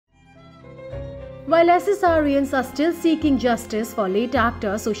While SSRians are still seeking justice for late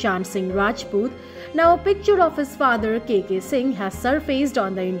actor Sushant Singh Rajput, now a picture of his father KK Singh has surfaced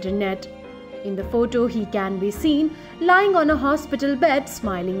on the internet. In the photo, he can be seen lying on a hospital bed,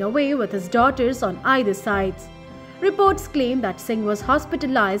 smiling away with his daughters on either sides. Reports claim that Singh was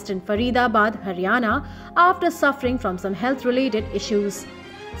hospitalized in Faridabad, Haryana after suffering from some health-related issues.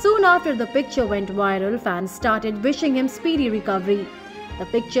 Soon after the picture went viral, fans started wishing him speedy recovery. The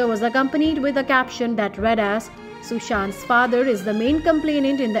picture was accompanied with a caption that read as, "Sushant's father is the main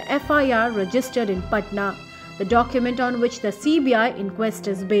complainant in the FIR registered in Patna, the document on which the CBI inquest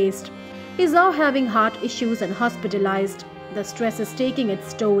is based. He is now having heart issues and hospitalized. The stress is taking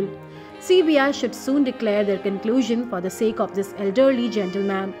its toll. CBI should soon declare their conclusion for the sake of this elderly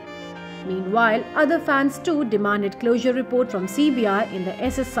gentleman." Meanwhile, other fans too demanded closure report from CBI in the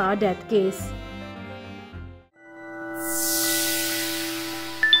SSR death case.